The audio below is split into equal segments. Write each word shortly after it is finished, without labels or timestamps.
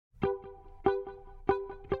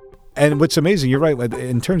And what's amazing, you're right,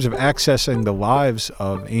 in terms of accessing the lives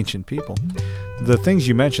of ancient people, the things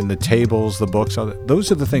you mentioned, the tables, the books,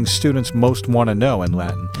 those are the things students most want to know in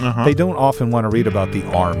Latin. They don't often want to read about the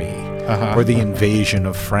army or the invasion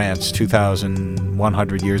of France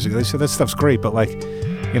 2,100 years ago. They say that stuff's great, but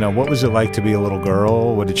what was it like to be a little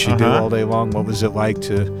girl? What did she do all day long? What was it like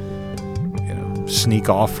to, sneak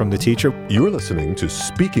off from the teacher? You're listening to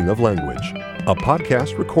Speaking of Language, a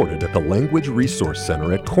podcast recorded at the Language Resource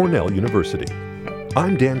Center at Cornell University.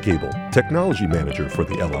 I'm Dan Gable, Technology Manager for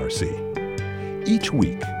the LRC. Each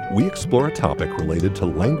week, we explore a topic related to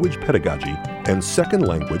language pedagogy and second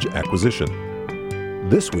language acquisition.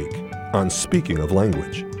 This week, on Speaking of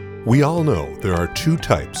Language, we all know there are two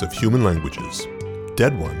types of human languages,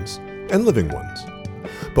 dead ones and living ones.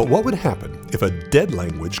 But what would happen if a dead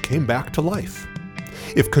language came back to life?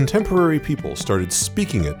 If contemporary people started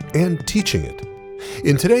speaking it and teaching it?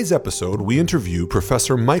 In today's episode, we interview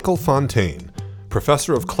Professor Michael Fontaine,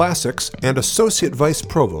 Professor of Classics and Associate Vice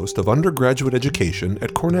Provost of Undergraduate Education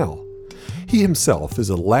at Cornell. He himself is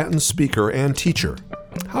a Latin speaker and teacher.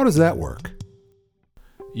 How does that work?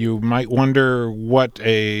 You might wonder what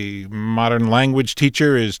a modern language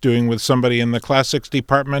teacher is doing with somebody in the classics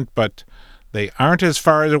department, but they aren't as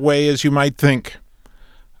far away as you might think.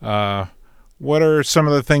 What are some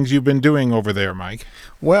of the things you've been doing over there, Mike?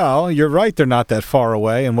 Well, you're right, they're not that far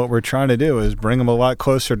away, and what we're trying to do is bring them a lot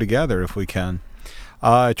closer together if we can.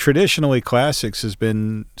 Traditionally, classics has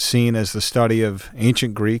been seen as the study of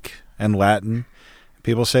ancient Greek and Latin.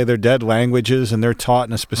 People say they're dead languages and they're taught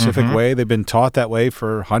in a specific way. They've been taught that way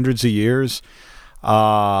for hundreds of years.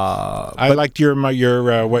 I liked your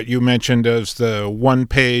what you mentioned as the one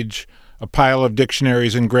page, a pile of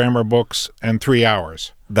dictionaries and grammar books, and 3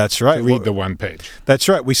 hours. That's right. To read the one page. That's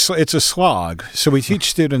right. It's a slog. So we teach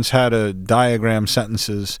students how to diagram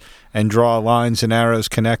sentences and draw lines and arrows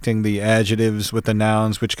connecting the adjectives with the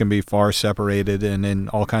nouns, which can be far separated and in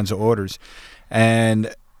all kinds of orders.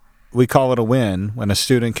 And we call it a win when a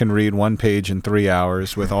student can read one page in 3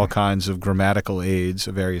 hours with all kinds of grammatical aids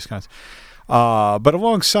of various kinds. But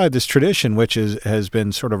alongside this tradition, which has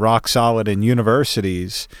been sort of rock solid in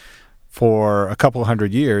universities for a couple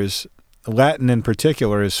hundred years, Latin in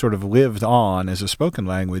particular has sort of lived on as a spoken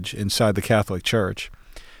language inside the Catholic Church.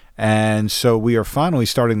 And so we are finally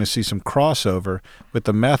starting to see some crossover with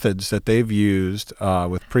the methods that they've used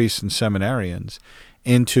with priests and seminarians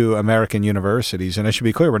into American universities. And I should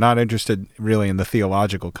be clear, we're not interested really in the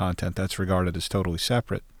theological content. That's regarded as totally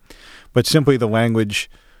separate. But simply the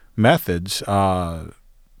language methods.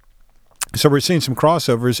 So we're seeing some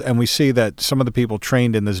crossovers, and we see that some of the people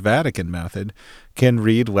trained in this Vatican method can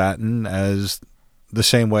read Latin as the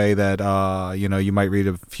same way that, you might read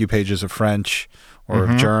a few pages of French or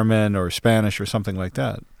of German or Spanish or something like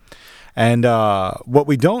that. And what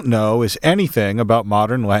we don't know is anything about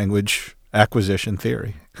modern language acquisition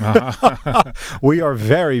theory. We are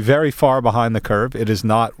very, very far behind the curve. It is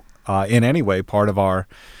not in any way part of our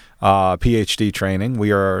PhD training.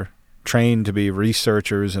 We are trained to be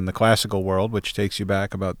researchers in the classical world, which takes you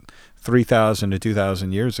back about 3,000 to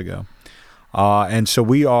 2,000 years ago. And so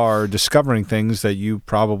we are discovering things that you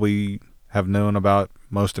probably have known about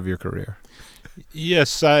most of your career.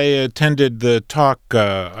 Yes, I attended the talk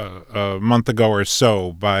a month ago or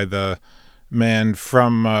so by the man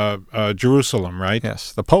from Jerusalem, right?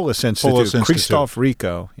 Yes, the Polis Institute, Christoph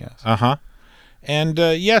Rico. Yes. And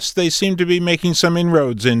yes, they seem to be making some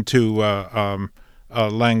inroads into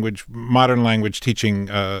modern language teaching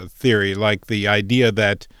theory, like the idea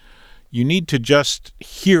that you need to just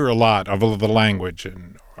hear a lot of the language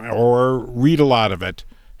or read a lot of it,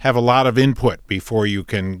 have a lot of input before you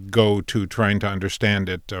can go to trying to understand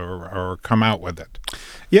it or come out with it.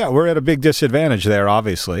 Yeah, we're at a big disadvantage there,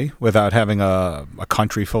 obviously, without having a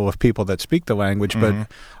country full of people that speak the language. But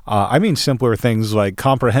I mean simpler things like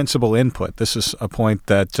comprehensible input. This is a point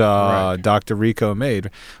that Dr. Rico made.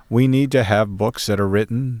 We need to have books that are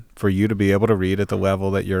written for you to be able to read at the level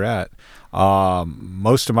that you're at.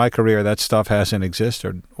 Most of my career, that stuff hasn't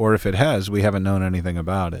existed, or if it has, we haven't known anything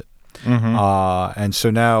about it. And so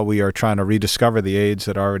now we are trying to rediscover the aids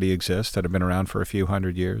that already exist, that have been around for a few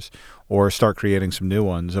hundred years, or start creating some new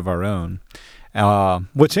ones of our own.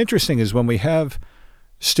 What's interesting is when we have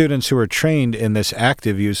students who are trained in this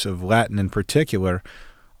active use of Latin in particular,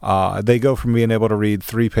 they go from being able to read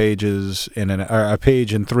 3 pages a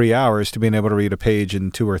page in 3 hours to being able to read a page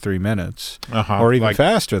in 2 or 3 minutes, or even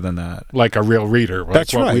faster than that. Like a real reader.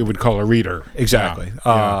 That's what right. we would call a reader. Exactly.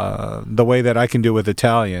 The way that I can do with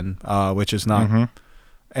Italian, which is not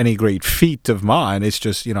any great feat of mine. It's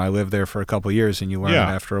just, I lived there for a couple of years and you learn it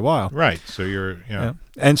after a while. Right. So you're,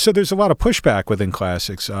 And so there's a lot of pushback within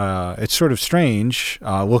classics. It's sort of strange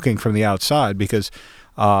looking from the outside because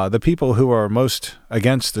the people who are most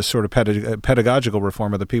against this sort of pedagogical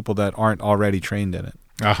reform are the people that aren't already trained in it.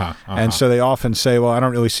 And so they often say, well, I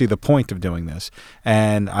don't really see the point of doing this.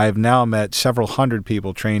 And I've now met several hundred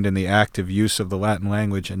people trained in the active use of the Latin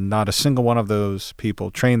language, and not a single one of those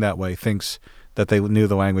people trained that way thinks that they knew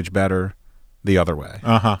the language better the other way.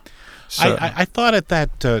 So, I thought at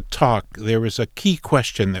that talk there was a key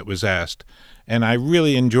question that was asked, and I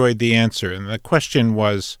really enjoyed the answer. And the question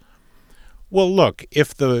was, well, look,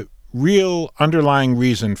 if the real underlying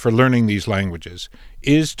reason for learning these languages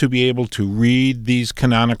is to be able to read these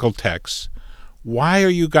canonical texts, why are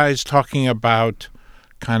you guys talking about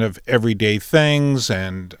kind of everyday things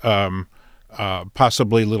and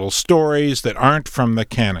possibly little stories that aren't from the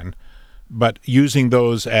canon, but using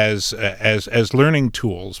those as learning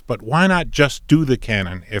tools? But why not just do the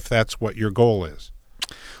canon if that's what your goal is?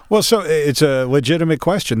 Well, so it's a legitimate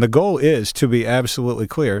question. The goal is, to be absolutely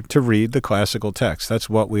clear, to read the classical text. That's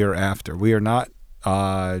what we are after. We are not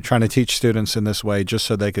trying to teach students in this way just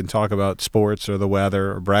so they can talk about sports or the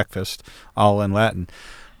weather or breakfast all in Latin.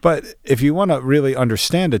 But if you want to really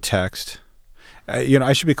understand a text,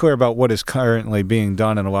 I should be clear about what is currently being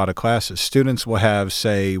done in a lot of classes. Students will have,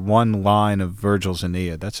 say, one line of Virgil's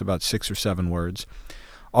Aeneid. That's about 6 or 7 words.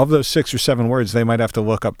 Of those 6 or 7 words, they might have to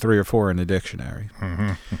look up 3 or 4 in a dictionary.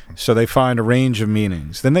 So they find a range of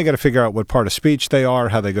meanings. Then they got to figure out what part of speech they are,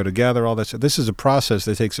 how they go together, all that stuff. This is a process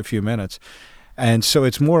that takes a few minutes. And so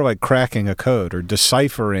it's more like cracking a code or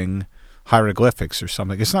deciphering hieroglyphics or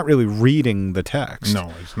something. It's not really reading the text.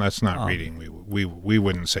 No, that's not reading. We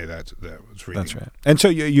wouldn't say that was reading. That's right. And so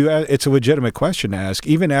it's a legitimate question to ask,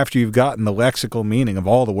 even after you've gotten the lexical meaning of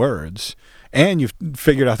all the words and you've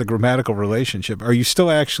figured out the grammatical relationship, are you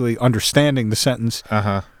still actually understanding the sentence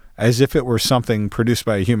as if it were something produced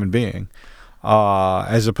by a human being,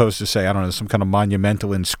 as opposed to, say, I don't know, some kind of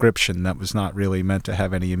monumental inscription that was not really meant to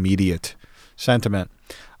have any immediate sentiment.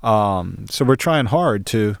 So we're trying hard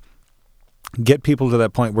to get people to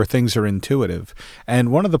that point where things are intuitive.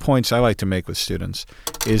 And one of the points I like to make with students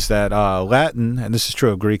is that Latin, and this is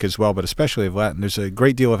true of Greek as well, but especially of Latin, there's a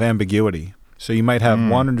great deal of ambiguity. So you might have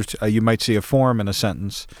you might see a form in a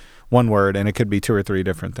sentence, one word, and it could be 2 or 3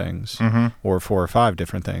 different things, or 4 or 5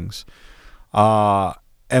 different things.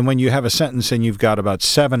 And when you have a sentence and you've got about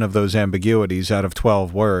 7 of those ambiguities out of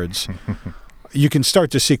 12 words, you can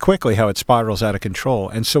start to see quickly how it spirals out of control.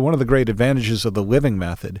 And so one of the great advantages of the living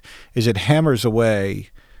method is it hammers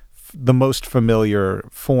away the most familiar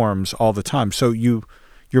forms all the time. So your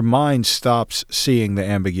mind stops seeing the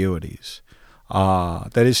ambiguities.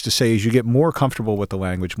 That is to say, as you get more comfortable with the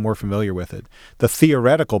language, more familiar with it, the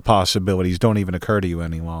theoretical possibilities don't even occur to you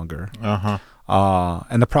any longer.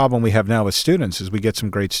 And the problem we have now with students is we get some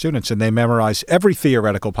great students and they memorize every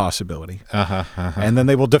theoretical possibility. And then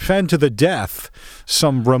they will defend to the death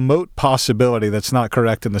some remote possibility that's not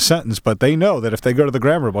correct in the sentence, but they know that if they go to the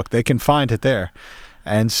grammar book, they can find it there.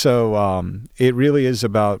 And so it really is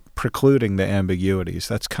about precluding the ambiguities.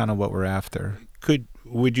 That's kind of what we're after.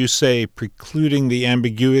 Would you say precluding the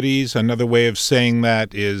ambiguities? Another way of saying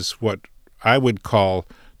that is what I would call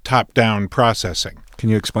top-down processing. Can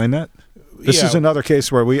you explain that? This is another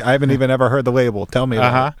case where I haven't even ever heard the label. Tell me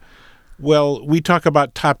about it. Well, we talk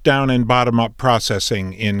about top-down and bottom-up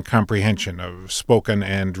processing in comprehension of spoken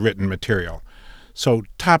and written material. So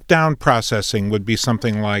top-down processing would be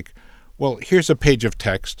something like, well, here's a page of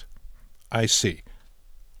text. I see.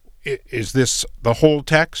 Is this the whole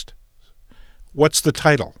text? What's the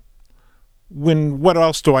title? What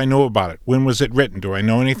else do I know about it? When was it written? Do I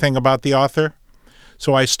know anything about the author?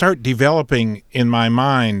 So I start developing in my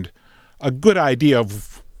mind a good idea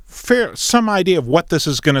of some idea of what this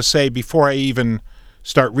is going to say before I even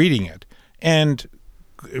start reading it. And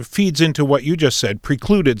it feeds into what you just said,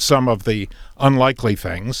 precluded some of the unlikely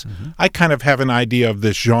things. I kind of have an idea of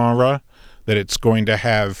this genre that it's going to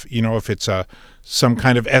have, if it's some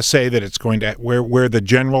kind of essay, that it's going to where the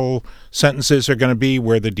general sentences are going to be,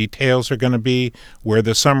 where the details are going to be, where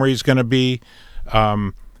the summary is going to be.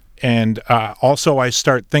 And also I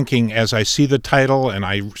start thinking as I see the title and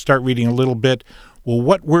I start reading a little bit, well,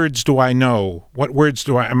 what words do I know? What words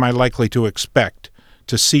am I likely to expect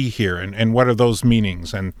to see here? And what are those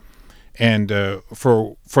meanings? And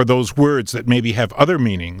for those words that maybe have other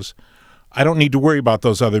meanings, I don't need to worry about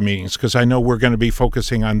those other meanings because I know we're going to be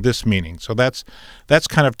focusing on this meaning. So that's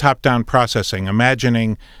kind of top-down processing.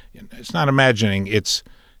 It's not imagining, it's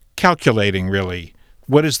calculating, really,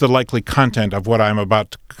 what is the likely content of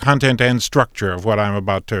what content and structure of what I'm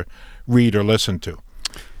about to read or listen to.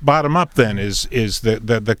 Bottom up then is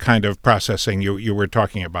the kind of processing you were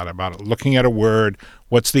talking about looking at a word,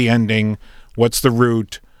 what's the ending, what's the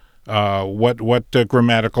root, what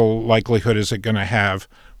grammatical likelihood is it going to have.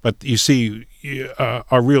 But you see,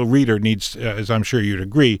 a real reader needs, as I'm sure you'd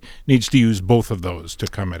agree, needs to use both of those to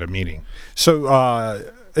come at a meaning. So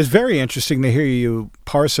it's very interesting to hear you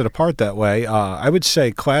parse it apart that way. I would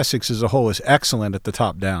say classics as a whole is excellent at the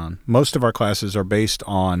top down. Most of our classes are based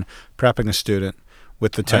on prepping a student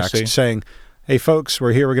with the text, saying, hey, folks,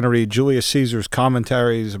 we're going to read Julius Caesar's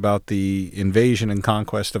commentaries about the invasion and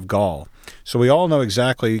conquest of Gaul. So we all know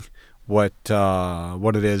exactly what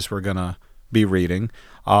it is we're going to be reading.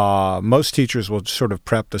 Most teachers will sort of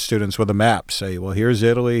prep the students with a map, say, well, here's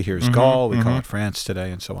Italy, here's Gaul, we call it France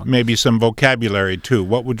today, and so on. Maybe some vocabulary, too.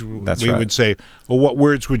 What would would say, well, what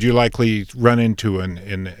words would you likely run into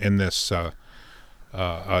in this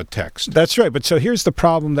text? That's right. But so here's the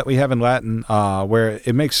problem that we have in Latin, where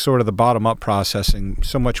it makes sort of the bottom-up processing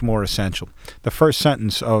so much more essential. The first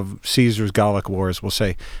sentence of Caesar's Gallic Wars will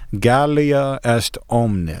say, Gallia est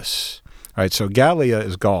omnis. All right, so Gallia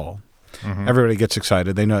is Gaul. Everybody gets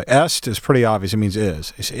excited. They know est is pretty obvious. It means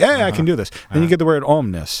is. You say, yeah, I can do this. Then you get the word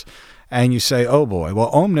omnis, and you say, oh, boy. Well,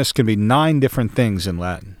 omnis can be 9 different things in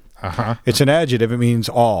Latin. It's an adjective. It means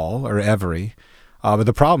all or every. But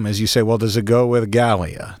the problem is you say, well, does it go with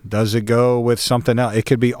Gallia? Does it go with something else? It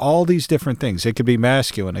could be all these different things. It could be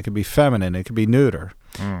masculine. It could be feminine. It could be neuter.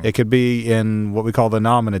 It could be in what we call the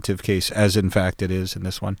nominative case, as in fact it is in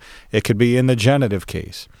this one. It could be in the genitive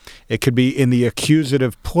case. It could be in the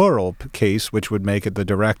accusative plural case, which would make it the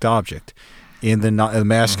direct object, in the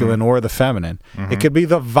masculine or the feminine. It could be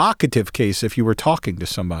the vocative case if you were talking to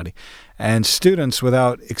somebody. And students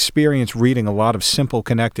without experience reading a lot of simple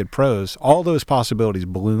connected prose, all those possibilities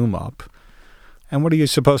bloom up. And what are you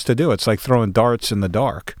supposed to do? It's like throwing darts in the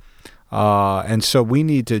dark. And so we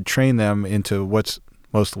need to train them into what's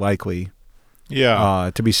most likely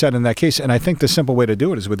to be said in that case. And I think the simple way to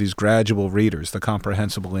do it is with these gradual readers, the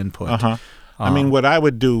comprehensible input. I mean, what I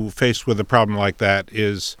would do faced with a problem like that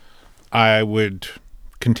is I would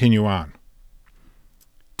continue on.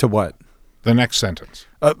 To what? The next sentence.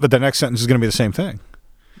 But the next sentence is going to be the same thing.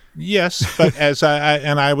 Yes, but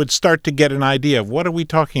I would start to get an idea of what are we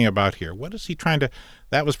talking about here? What is he trying to?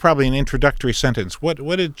 That was probably an introductory sentence. What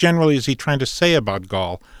generally is he trying to say about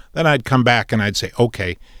Gaul? Then I'd come back and I'd say,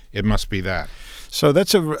 okay, it must be that. So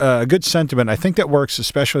that's a good sentiment. I think that works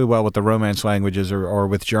especially well with the Romance languages or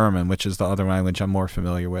with German, which is the other language I'm more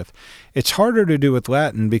familiar with. It's harder to do with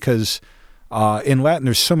Latin because in Latin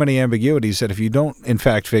there's so many ambiguities that if you don't, in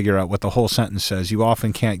fact, figure out what the whole sentence says, you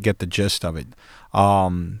often can't get the gist of it.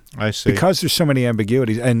 I see. Because there's so many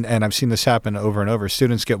ambiguities, and I've seen this happen over and over.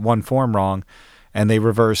 Students get one form wrong, and they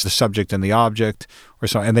reverse the subject and the object, or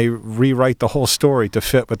so, and they rewrite the whole story to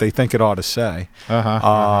fit what they think it ought to say.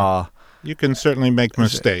 You can certainly make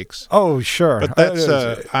mistakes. Oh, sure. But that's,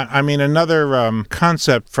 I mean, another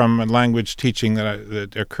concept from language teaching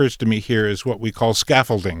that occurs to me here is what we call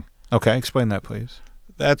scaffolding. Okay, explain that, please.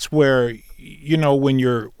 That's where, you know, when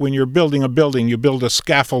you're building a building, you build a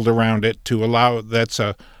scaffold around it to allow, that's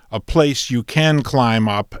a place you can climb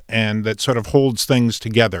up and that sort of holds things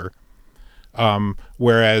together,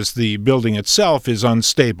 whereas the building itself is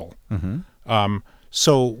unstable.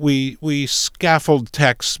 So we scaffold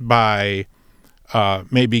texts by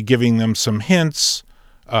maybe giving them some hints,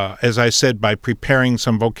 as I said, by preparing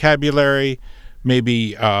some vocabulary,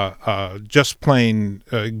 maybe just plain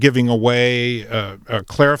giving away,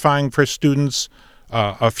 clarifying for students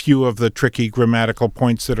a few of the tricky grammatical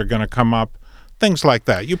points that are going to come up, things like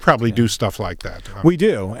that. You probably do stuff like that. We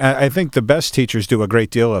do. I think the best teachers do a great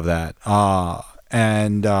deal of that.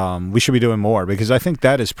 And we should be doing more because I think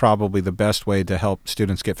that is probably the best way to help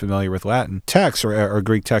students get familiar with Latin text or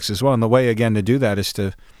Greek text as well. And the way, again, to do that is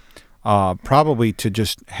to probably to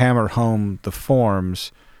just hammer home the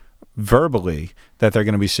forms verbally that they're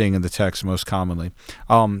going to be seeing in the text most commonly.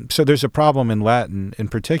 So there's a problem in Latin in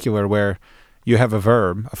particular where you have a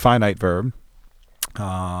verb, a finite verb.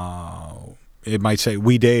 It might say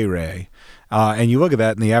videre. And you look at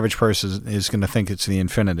that, and the average person is going to think it's the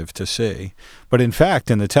infinitive to see. But in fact,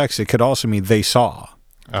 in the text, it could also mean they saw.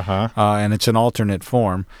 And it's an alternate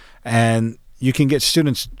form. And you can get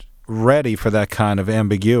students ready for that kind of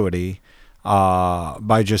ambiguity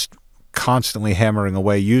by just constantly hammering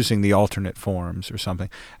away using the alternate forms or something.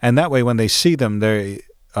 And that way, when they see them, the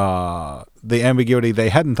ambiguity they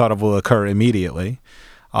hadn't thought of will occur immediately.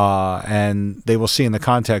 And they will see in the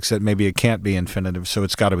context that maybe it can't be infinitive, so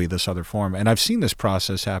it's got to be this other form. And I've seen this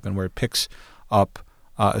process happen where it picks up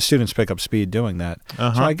students pick up speed doing that.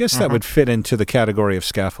 Uh-huh, So I guess that would fit into the category of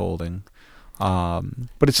scaffolding.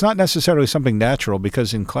 But it's not necessarily something natural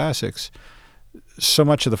because in classics, so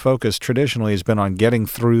much of the focus traditionally has been on getting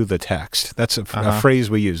through the text. That's a phrase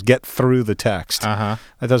we use, get through the text. That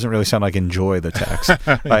doesn't really sound like enjoy the text.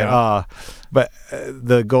 But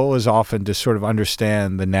the goal is often to sort of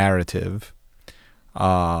understand the narrative.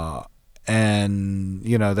 And,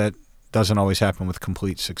 that doesn't always happen with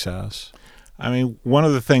complete success. I mean, one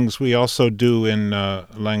of the things we also do in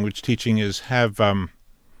language teaching is have a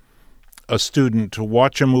student to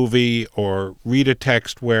watch a movie or read a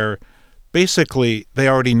text where basically they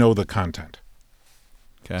already know the content.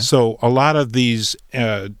 Okay. So a lot of these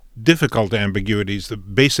difficult ambiguities, the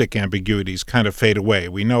basic ambiguities, kind of fade away.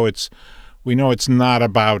 We know it's not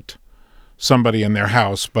about somebody in their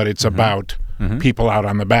house, but it's about people out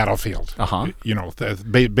on the battlefield.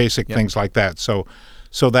 Basic things like that. So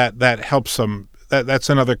that helps them. That's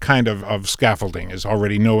another kind of scaffolding, is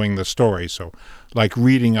already knowing the story. So like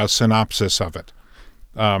reading a synopsis of it.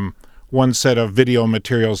 One set of video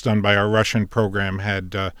materials done by our Russian program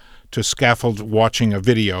had to scaffold watching a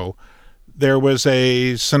video. There was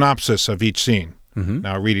a synopsis of each scene.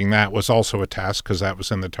 Now, reading that was also a task because that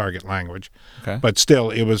was in the target language. Okay. But But still,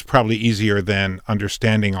 it was probably easier than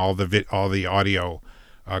understanding all the audio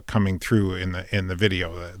coming through in the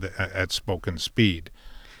video at spoken speed.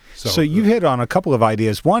 So you hit on a couple of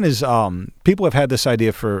ideas. One is people have had this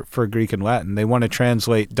idea for Greek and Latin. They want to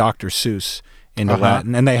translate Dr. Seuss into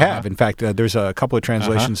Latin, and they have. In fact, there's a couple of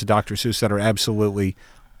translations of Dr. Seuss that are absolutely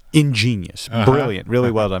ingenious, brilliant,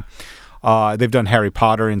 really well done. They've done Harry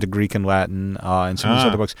Potter into Greek and Latin and some of these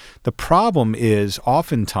other books. The problem is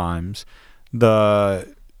oftentimes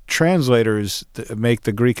the translators make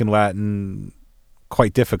the Greek and Latin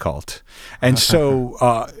quite difficult. And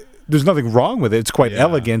so there's nothing wrong with it. It's quite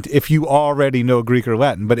elegant if you already know Greek or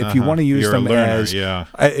Latin. But if you want to use them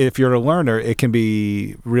if you're a learner, it can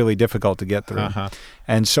be really difficult to get through.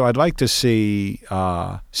 And so I'd like to see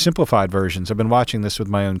simplified versions. I've been watching this with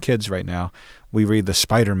my own kids right now. We read the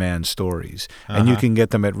Spider-Man stories, and you can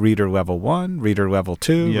get them at reader level 1, reader level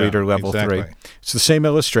 2, reader level 3. It's the same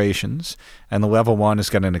illustrations, and the level 1 has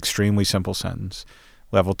got an extremely simple sentence.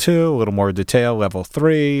 Level 2, a little more detail. Level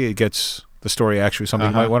 3, it gets the story actually something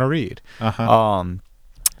you might want to read.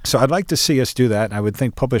 So I'd like to see us do that. I would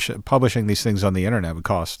think publishing these things on the internet would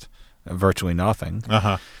cost virtually nothing.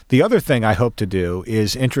 The other thing I hope to do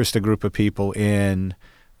is interest a group of people in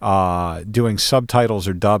doing subtitles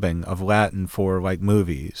or dubbing of Latin for like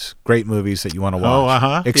movies, great movies that you want to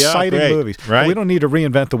watch. Exciting movies. Right. We don't need to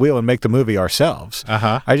reinvent the wheel and make the movie ourselves.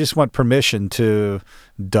 I just want permission to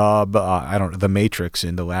dub, The Matrix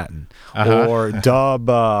into Latin, or dub,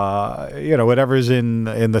 whatever's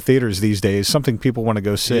in the theaters these days. Something people want to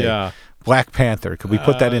go see. Black Panther. Could we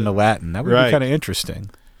put that into Latin? That would be kind of interesting.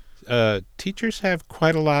 Teachers have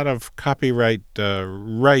quite a lot of copyright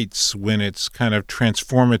rights when it's kind of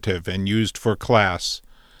transformative and used for class,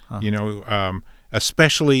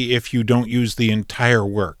 especially if you don't use the entire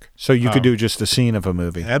work. So you could do just a scene of a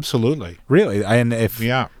movie. Absolutely. Really? And if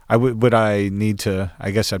would I need to,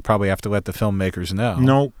 I guess I'd probably have to let the filmmakers know.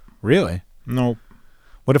 No. Really? No.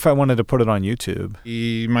 What if I wanted to put it on YouTube?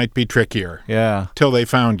 It might be trickier. Yeah. Till they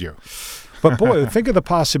found you. But boy, think of the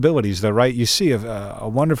possibilities, though, right? You see a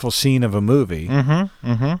wonderful scene of a movie,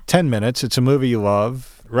 10 minutes. It's a movie you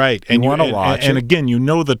love, right? And you want to watch. And again,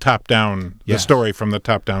 the top-down, the story from the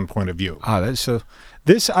top-down point of view. So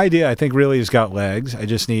this idea, I think, really has got legs. I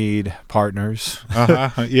just need partners.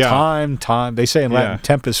 Time. They say in Latin,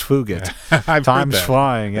 tempus fugit. Time's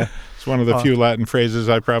flying. It's one of the few Latin phrases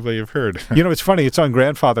I probably have heard. It's funny. It's on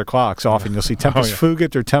grandfather clocks. Often you'll see tempus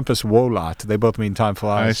fugit or tempus volat. They both mean time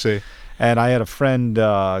flies. I see. And I had a friend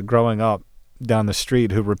growing up down the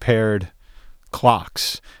street who repaired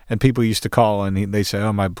clocks. And people used to call and they say,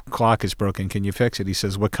 "Oh, my clock is broken. Can you fix it?" He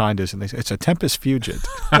says, "What kind is it?" And they say, "It's a tempus fugit."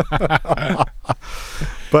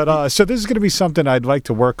 But so this is going to be something I'd like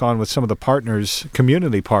to work on with some of the partners,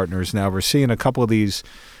 community partners now. We're seeing a couple of these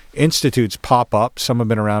institutes pop up. Some have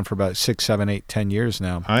been around for about 6, 7, 8, 10 years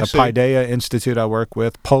now. The Paideia Institute I work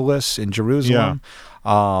with, Polis in Jerusalem.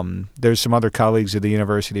 There's some other colleagues at the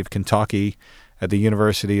University of Kentucky, at the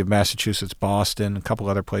University of Massachusetts, Boston, a couple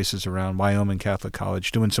other places around, Wyoming Catholic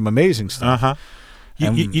College, doing some amazing stuff.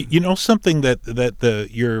 Something that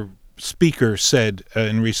your speaker said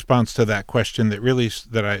in response to that question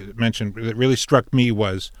that I mentioned that really struck me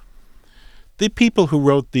was the people who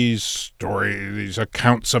wrote these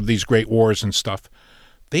accounts of these great wars and stuff,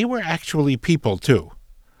 they were actually people too.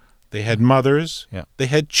 They had mothers, they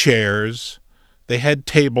had chairs, they had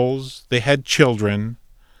tables, they had children,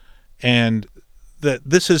 and that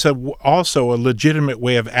this is also a legitimate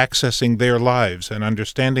way of accessing their lives and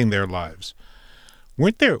understanding their lives.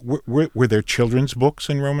 Were there children's books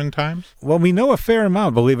in Roman times? Well, we know a fair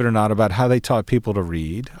amount, believe it or not, about how they taught people to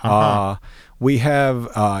read. We have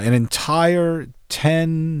an entire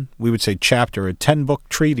 10-book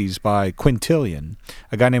treatise by Quintilian,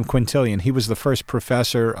 a guy named Quintilian. He was the first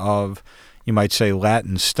professor of, you might say,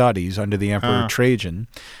 Latin studies under the Emperor Trajan.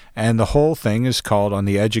 And the whole thing is called On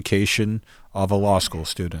the Education of a Law School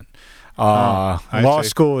Student. Law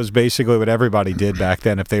school is basically what everybody did back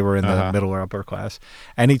then if they were in the middle or upper class.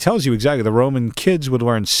 And he tells you exactly, the Roman kids would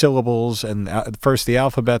learn syllables, and first the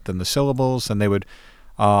alphabet, then the syllables, and they would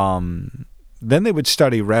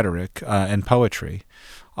study rhetoric and poetry.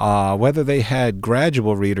 Whether they had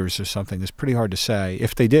gradual readers or something is pretty hard to say.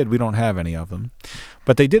 If they did, we don't have any of them.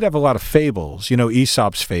 But they did have a lot of fables,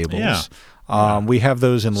 Aesop's fables. Yeah. We have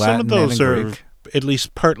those in Latin and in Greek. Some of those are at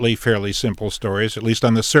least partly fairly simple stories, at least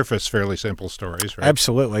on the surface fairly simple stories, right?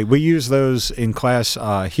 Absolutely. We use those in class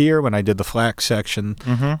here when I did the flax section.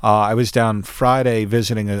 I was down Friday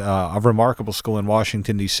visiting a remarkable school in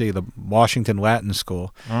Washington, D.C., the Washington Latin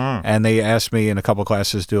School, and they asked me in a couple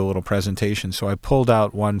classes to do a little presentation. So I pulled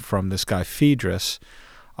out one from this guy, Phaedrus,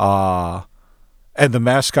 and the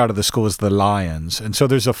mascot of the school is the lions. And so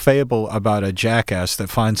there's a fable about a jackass that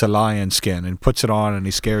finds a lion skin and puts it on, and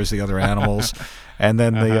he scares the other animals. And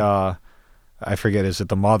then I forget, is it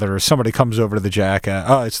the mother or somebody comes over to the jackass?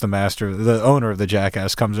 Oh, it's the master, the owner of the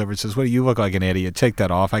jackass comes over and says, "Well, you look like an idiot. Take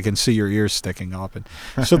that off. I can see your ears sticking up." And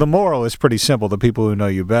so the moral is pretty simple. The people who know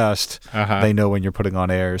you best, they know when you're putting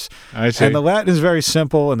on airs. I see. And the Latin is very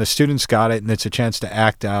simple, and the students got it, and it's a chance to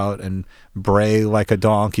act out and bray like a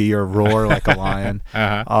donkey or roar like a lion.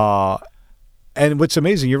 And what's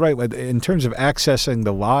amazing, you're right, in terms of accessing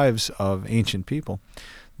the lives of ancient people,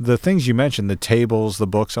 the things you mentioned, the tables, the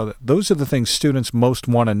books, those are the things students most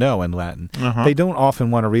want to know in Latin. They don't often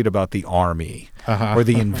want to read about the army or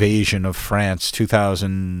the invasion of France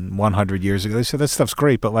 2,100 years ago. They say that stuff's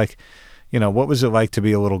great, but what was it like to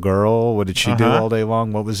be a little girl? What did she do all day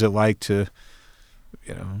long? What was it like to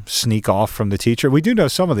sneak off from the teacher? We do know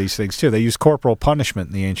some of these things, too. They use corporal punishment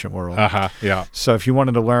in the ancient world. Yeah. So if you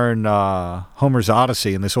wanted to learn Homer's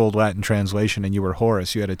Odyssey in this old Latin translation and you were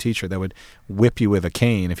Horace, you had a teacher that would whip you with a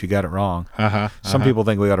cane if you got it wrong. Some people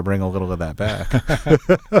think we ought to bring a little of that back.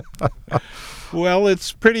 Well,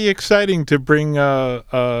 it's pretty exciting to bring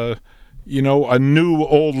a new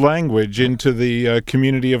old language into the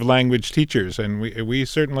community of language teachers, and we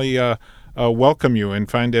certainly welcome you and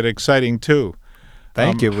find it exciting, too.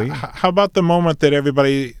 Thank you. How about the moment that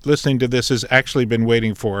everybody listening to this has actually been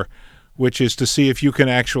waiting for, which is to see if you can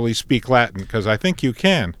actually speak Latin, because I think you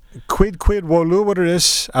can. Quid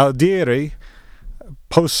voluveris audire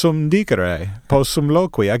possum dicere, possum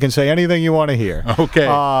loqui. I can say anything you want to hear. Okay.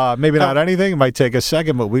 Maybe not anything. It might take a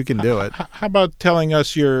second, but we can do it. How about telling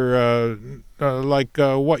us your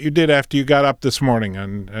what you did after you got up this morning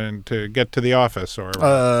and to get to the office, or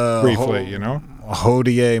briefly,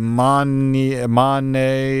 Hodie mane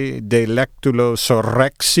de lectulo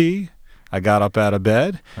sorrexi. I got up out of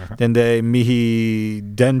bed. Dende mihi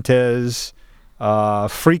dentes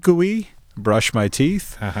fricui. Brush my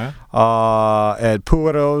teeth. Ad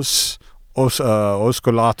pueros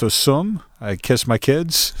osculatus sum. I kiss my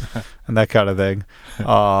kids, and that kind of thing.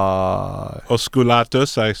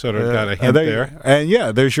 Osculatus, I sort of got a hint there. And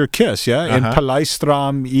there's your kiss, In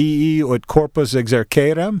palestram ii ut corpus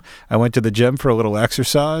exercerem. I went to the gym for a little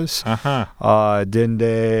exercise. Dinde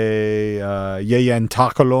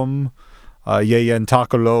yeyentaculum,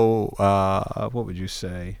 yeyentacolo, what would you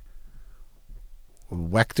say?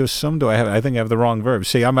 Vectusum? I think I have the wrong verb.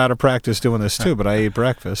 See, I'm out of practice doing this too, but I ate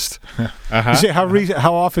breakfast. You see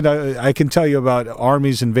how often I can tell you about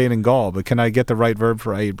armies invading Gaul, but can I get the right verb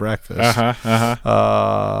for I ate breakfast? All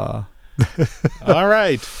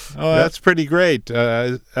right. Oh, that's pretty great.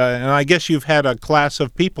 And I guess you've had a class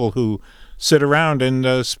of people who sit around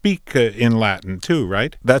and speak in Latin too,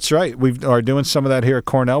 right? That's right. We are doing some of that here at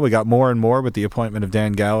Cornell. We got more and more with the appointment of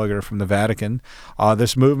Dan Gallagher from the Vatican.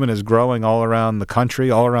 This movement is growing all around the country,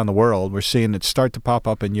 all around the world. We're seeing it start to pop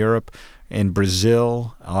up in Europe, in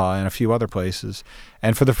Brazil, and a few other places.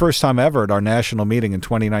 And for the first time ever at our national meeting in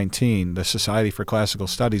 2019, the Society for Classical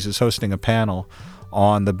Studies is hosting a panel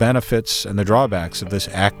on the benefits and the drawbacks of this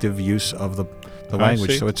active use of the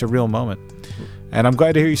language. So it's a real moment. And I'm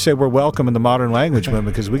glad to hear you say we're welcome in the modern language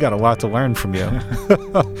movement, because we got a lot to learn from you.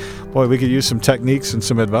 Boy, we could use some techniques and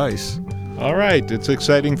some advice. All right. It's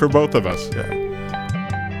exciting for both of us.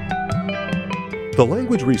 The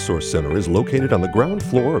Language Resource Center is located on the ground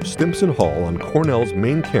floor of Stimson Hall on Cornell's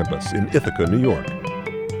main campus in Ithaca, New York.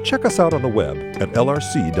 Check us out on the web at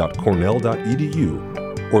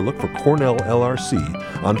lrc.cornell.edu or look for Cornell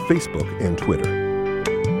LRC on Facebook and Twitter.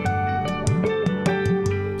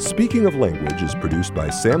 Speaking of Language is produced by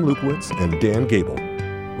Sam Lupowitz and Dan Gable.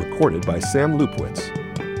 Recorded by Sam Lupowitz.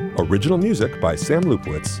 Original music by Sam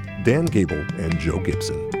Lupowitz, Dan Gable, and Joe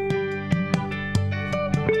Gibson.